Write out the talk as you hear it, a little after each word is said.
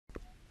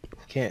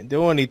Can't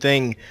do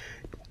anything.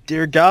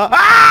 Dear God.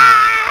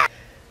 Ah!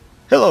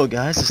 Hello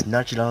guys, it's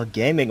Dog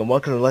Gaming and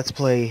welcome to Let's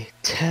Play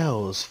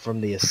Tales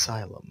from the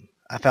Asylum.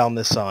 I found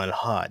this on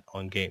Hot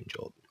on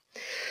GameJolt.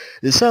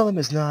 The Asylum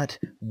is not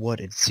what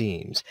it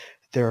seems.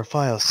 There are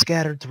files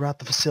scattered throughout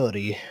the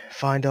facility.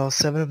 Find all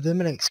 7 of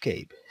them and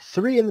escape.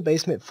 3 in the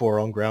basement, 4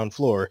 on ground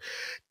floor.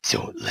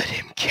 Don't let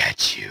him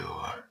catch you.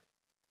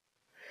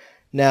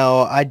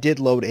 Now, I did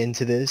load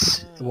into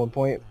this at one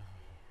point.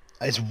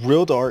 It's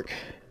real dark.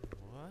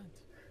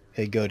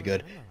 Okay,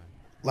 good.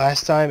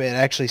 Last time it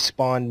actually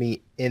spawned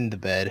me in the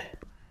bed.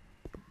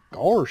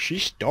 Gosh,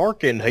 it's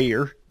dark in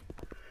here.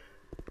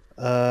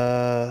 Those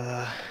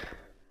are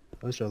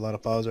a lot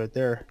of files right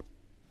there.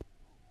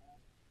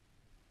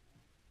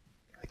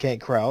 I can't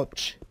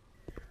crouch.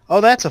 Oh,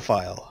 that's a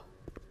file.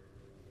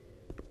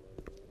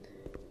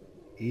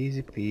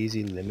 Easy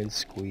peasy lemon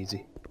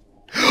squeezy.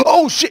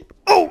 Oh shit!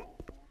 Oh!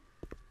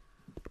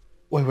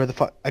 Wait, where the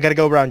fuck? I gotta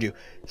go around you.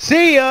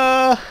 See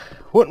ya!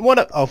 What?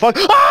 Oh fuck!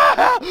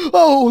 Ah!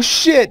 Oh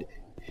shit!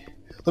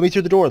 Let me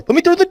through the door. Let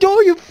me through the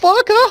door, you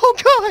fuck! Oh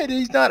god!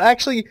 He's not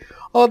actually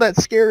all that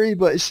scary,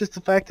 but it's just the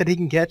fact that he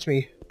can catch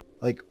me.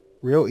 Like,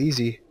 real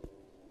easy.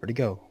 Where'd he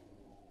go?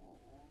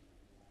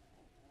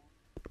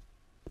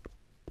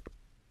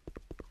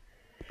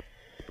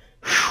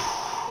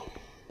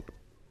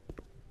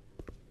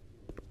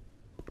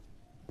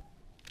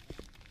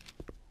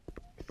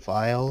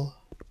 File.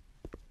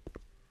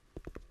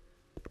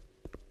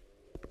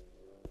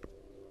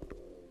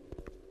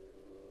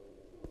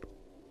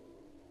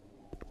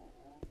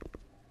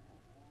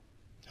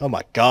 Oh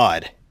my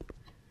god.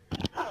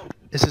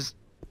 This is...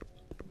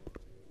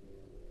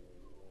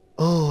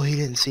 Oh, he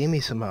didn't see me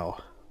somehow.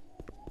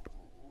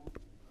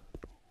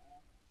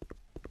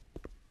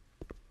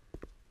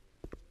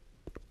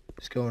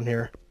 Let's go in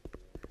here.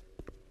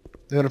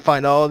 I'm gonna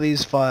find all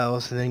these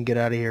files and then get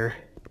out of here.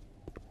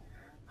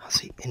 I don't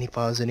see any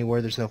files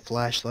anywhere. There's no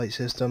flashlight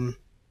system.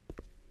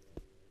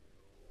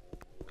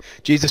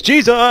 Jesus!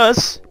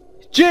 Jesus!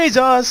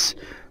 Jesus!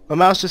 My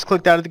mouse just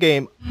clicked out of the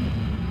game.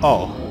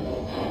 Oh.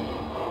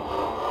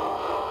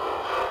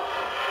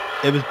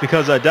 It was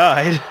because I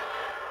died.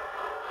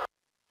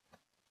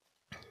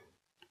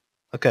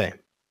 Okay.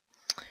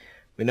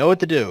 We know what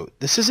to do.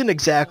 This isn't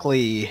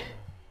exactly...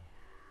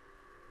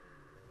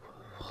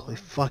 Holy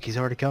fuck, he's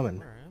already coming.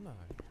 Where am I?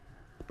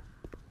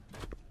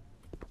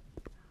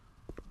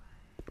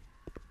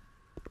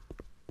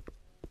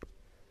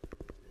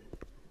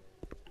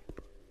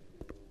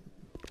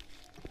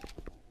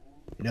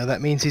 You know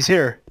that means he's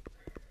here.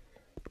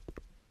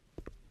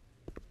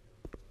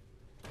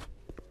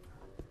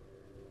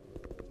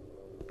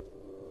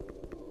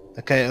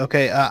 Okay.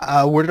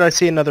 Where did I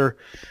see another...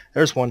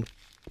 There's one.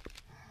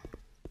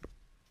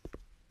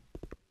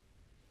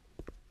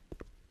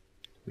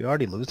 We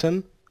already lose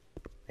him?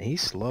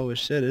 He's slow as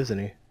shit, isn't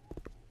he?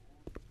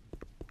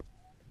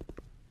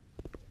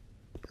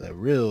 Like,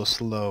 real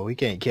slow. He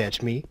can't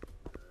catch me.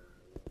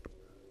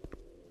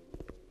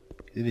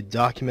 Leave a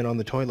document on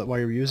the toilet while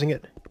you're using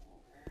it?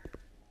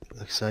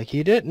 Looks like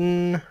he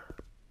didn't.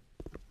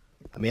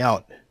 Let me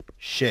out.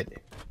 Shit.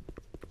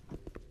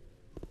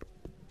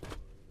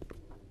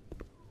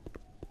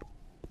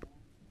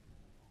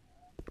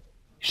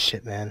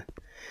 Shit, man.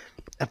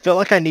 I feel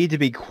like I need to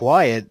be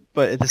quiet,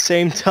 but at the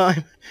same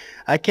time,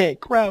 I can't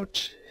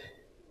crouch.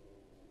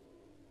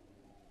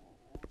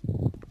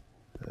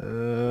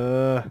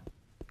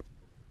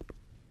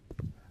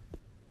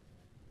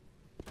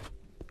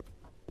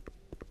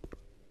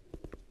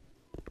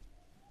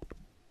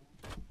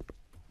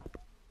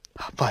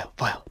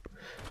 File.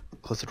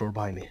 Close the door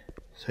behind me,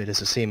 so he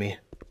doesn't see me.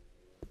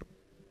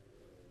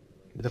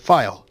 Give me the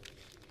file.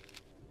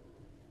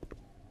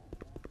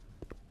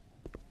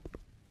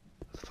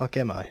 Where the fuck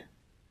am I?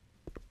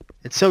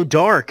 It's so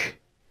dark.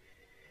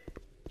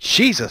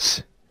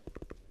 Jesus.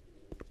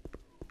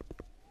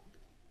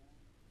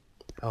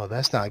 Oh,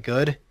 that's not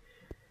good.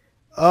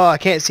 Oh, I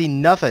can't see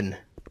nothing.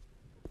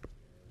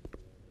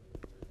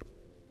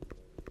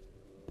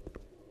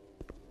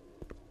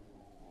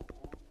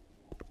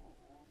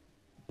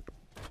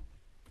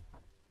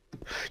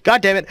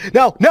 God damn it.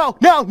 No,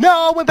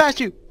 I went past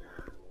you.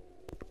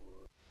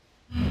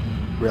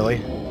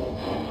 Really?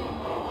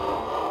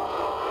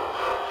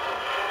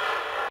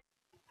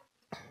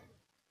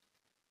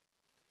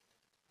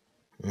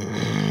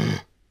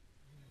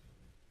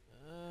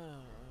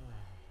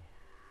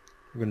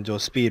 We're gonna do a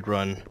speed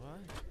run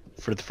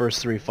for the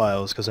first 3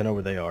 files because I know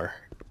where they are.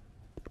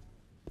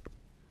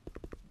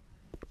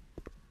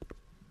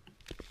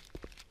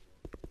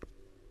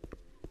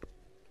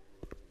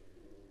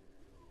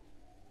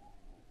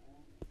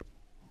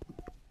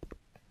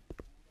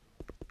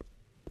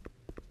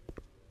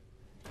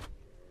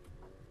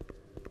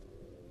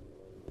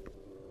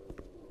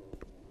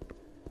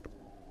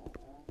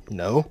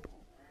 No.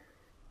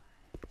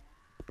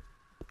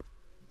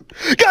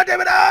 God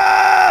damn it!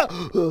 Ah!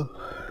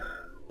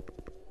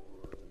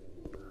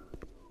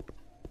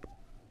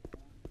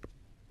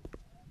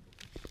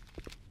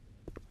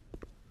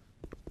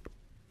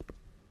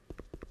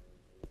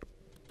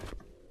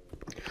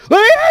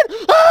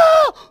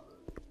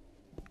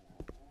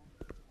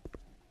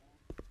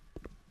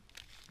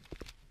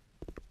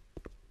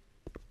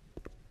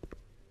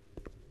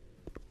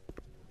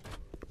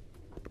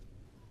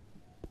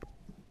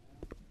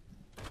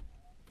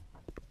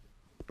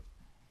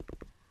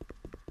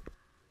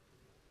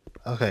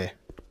 Okay.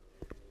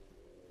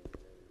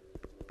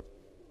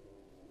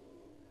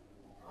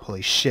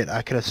 Holy shit,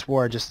 I could have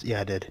swore I just...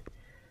 Yeah, I did.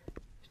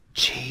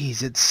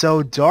 Jeez, it's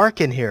so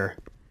dark in here.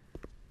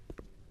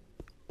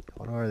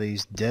 What are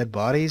these, dead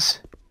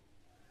bodies?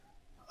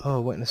 Oh,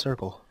 it went in a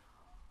circle.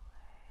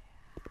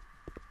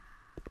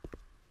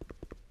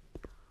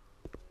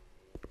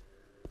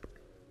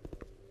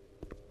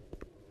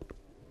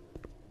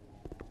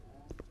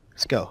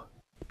 Let's go.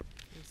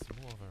 It's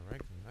more of a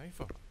wreck than I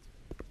thought.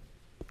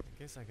 I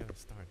guess I gotta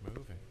start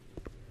moving.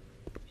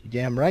 You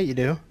damn right you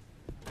do.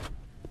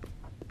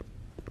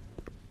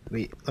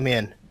 Let me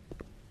in.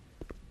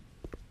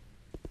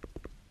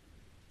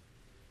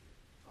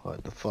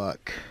 What the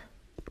fuck?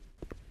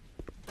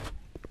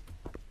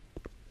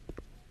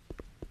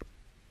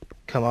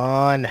 Come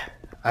on.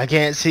 I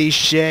can't see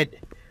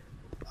shit.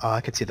 Oh,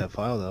 I can see that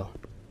file though.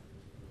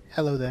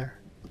 Hello there.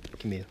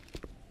 Give me a...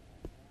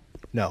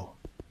 No.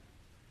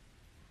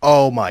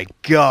 Oh my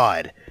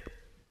god.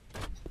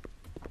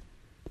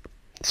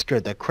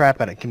 Scared the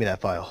crap out of it. Give me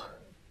that file.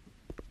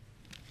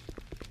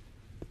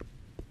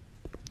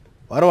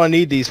 Why do I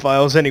need these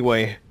files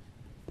anyway?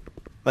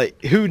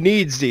 Like, who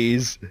needs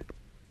these?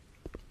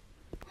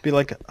 Be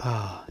like,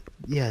 ah,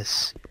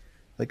 yes.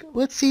 Like,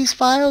 what's these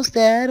files,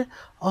 Dad?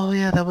 Oh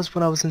yeah, that was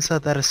when I was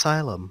inside that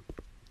asylum.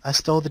 I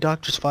stole the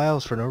doctor's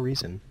files for no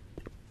reason.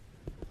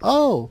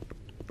 Oh,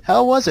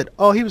 how was it?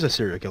 Oh, he was a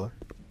serial killer.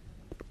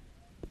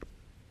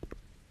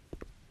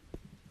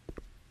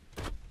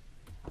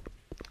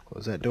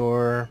 Close that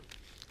door.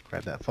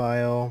 Grab that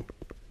file.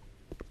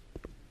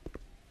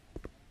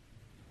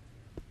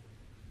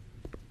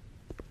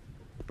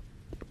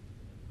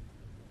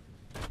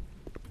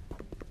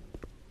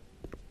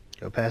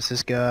 Go past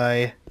this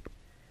guy.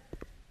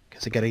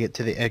 Because I gotta get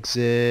to the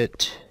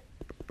exit.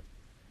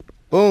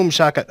 Boom,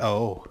 shotgun.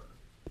 Oh.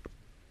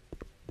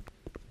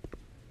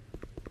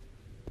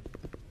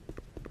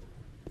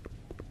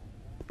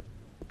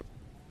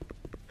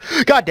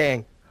 God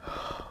dang.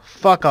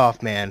 Fuck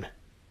off, man.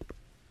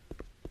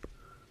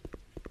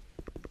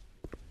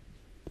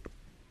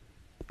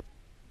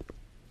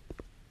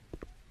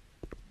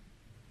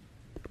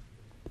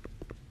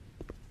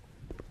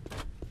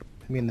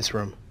 Let me in this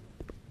room.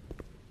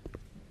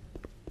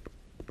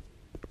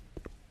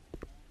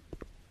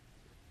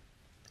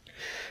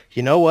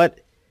 You know what?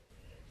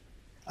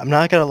 I'm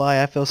not gonna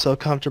lie, I feel so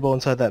comfortable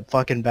inside that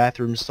fucking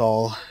bathroom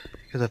stall.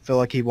 Because I feel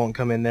like he won't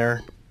come in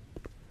there.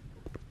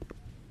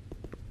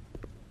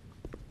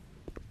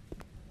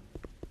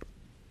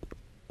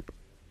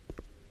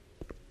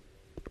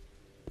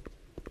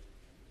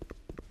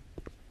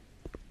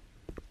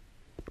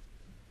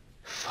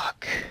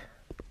 Fuck.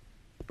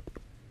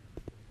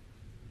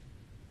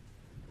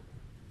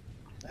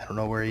 I don't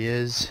know where he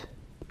is.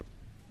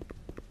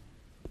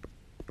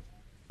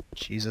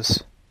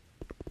 Jesus.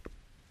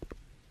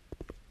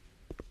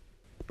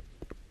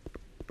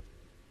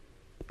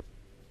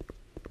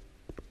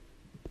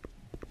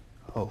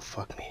 Oh,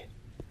 fuck me.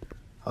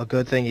 A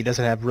good thing he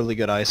doesn't have really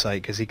good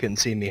eyesight because he couldn't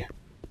see me.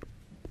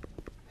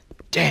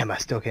 Damn, I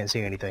still can't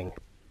see anything.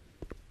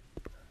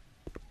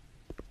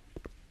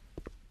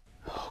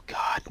 Oh,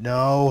 God,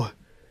 no.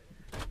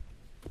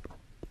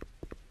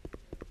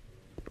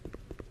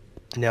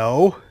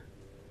 No.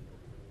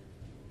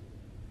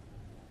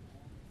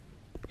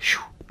 Whew.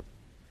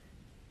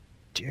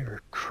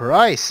 Dear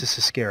Christ, this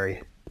is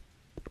scary.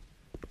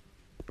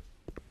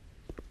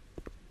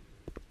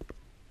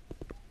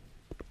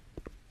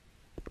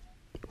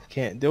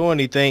 Can't do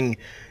anything.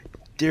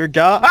 Dear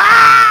God.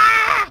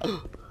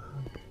 Ah!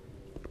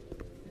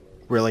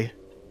 Really?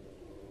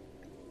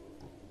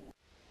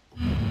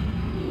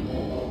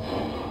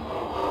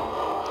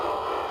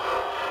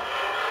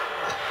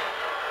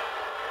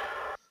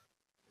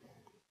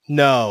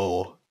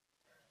 No.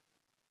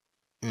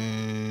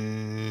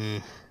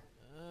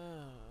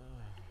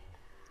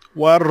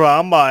 Where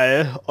am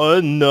I?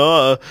 Oh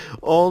no.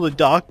 Oh, the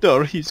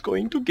doctor, he's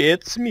going to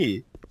get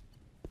me.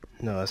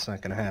 No, that's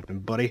not gonna happen,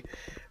 buddy.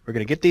 We're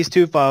gonna get these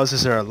two files.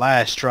 This is our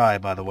last try,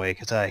 by the way,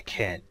 because I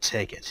can't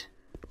take it.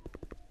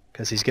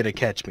 Because he's gonna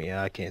catch me.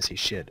 I can't see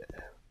shit.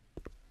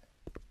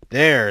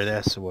 There,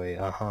 that's the way.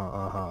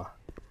 I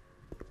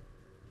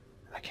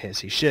can't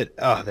see shit.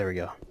 Oh, there we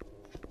go.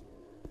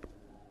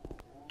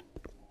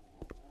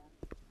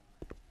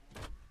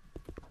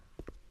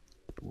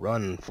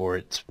 Run for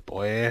it,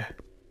 boy.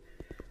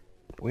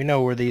 We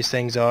know where these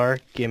things are.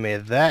 Give me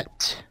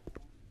that.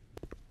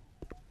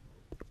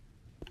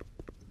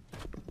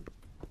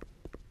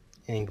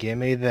 And give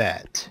me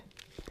that.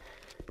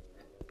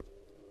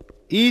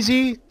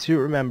 Easy to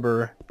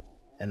remember,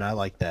 and I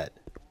like that.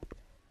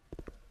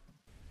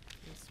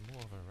 It's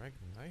more of a wreck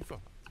than I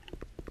thought.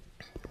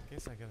 I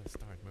guess I gotta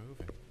start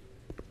moving.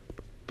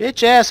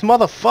 Bitch ass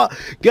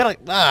motherfucker. Gotta.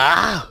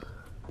 Ah!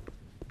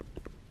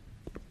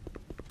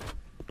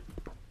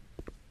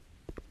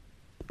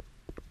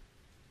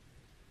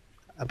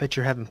 I bet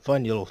you're having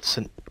fun, you little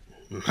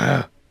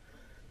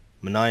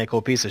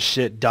maniacal piece of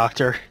shit,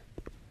 doctor.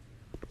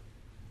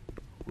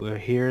 We'll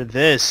hear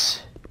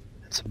this.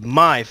 It's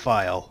my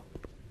file.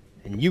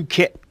 And you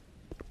can't...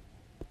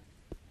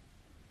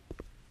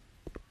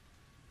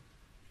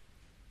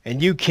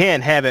 And you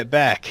can't have it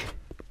back.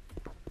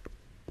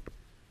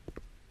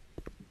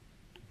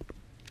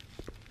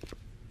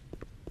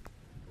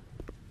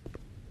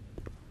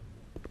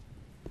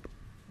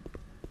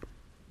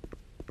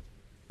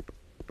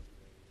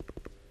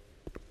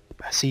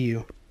 I see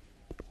you.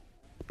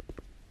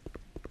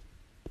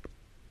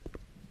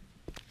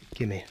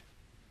 Gimme.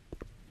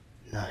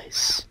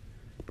 Nice.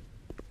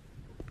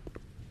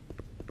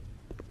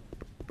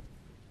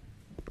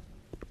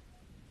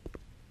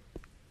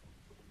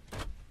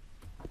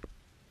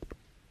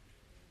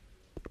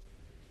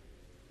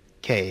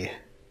 Okay.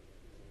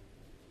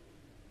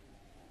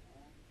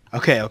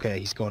 Okay,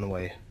 he's going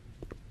away.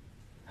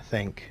 I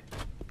think.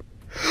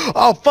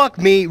 Oh, fuck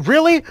me!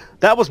 Really?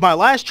 That was my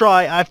last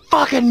try. I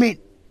fucking mean...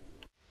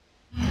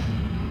 You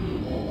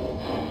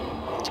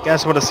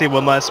guys want to see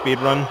one last speed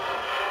run?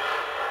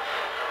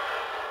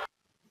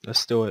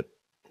 Let's do it.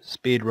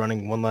 Speed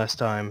running one last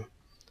time.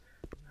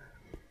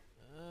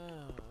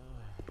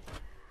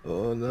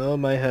 Oh no,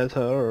 my head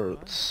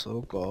hurts.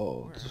 Oh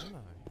god. Where am I?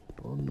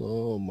 Oh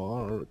no,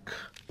 Mark.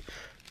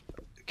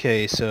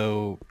 Okay,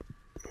 so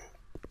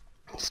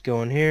let's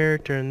go in here,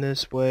 turn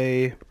this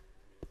way.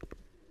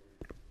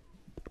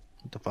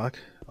 What the fuck?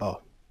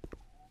 Oh.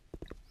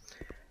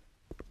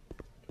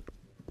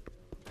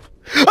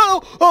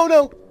 Oh! Oh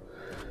no!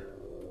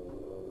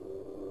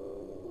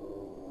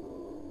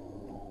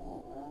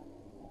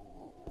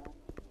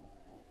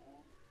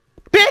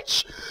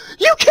 Bitch!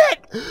 You can't!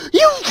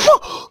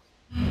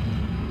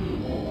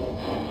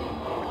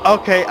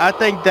 Okay, I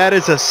think that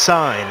is a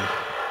sign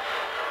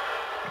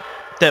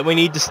that we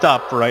need to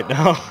stop for right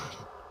now.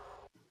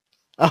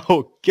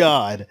 Oh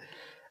god.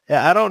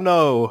 Yeah, I don't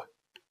know.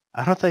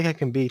 I don't think I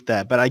can beat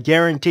that, but I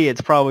guarantee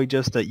it's probably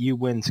just a you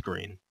win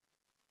screen.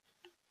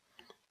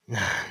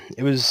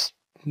 It was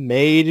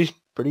made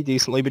pretty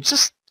decently, but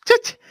just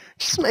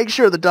make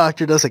sure the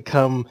doctor doesn't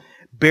come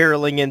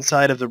barreling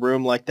inside of the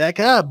room like that.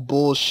 God,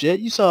 bullshit.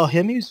 You saw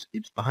him. He was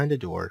behind a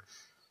door.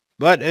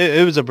 But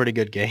it was a pretty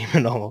good game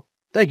and all.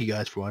 Thank you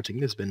guys for watching.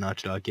 This has been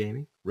Notch Dog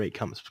Gaming. Rate,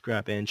 comment,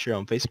 subscribe, and share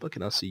on Facebook,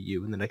 and I'll see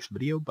you in the next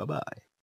video. Bye-bye.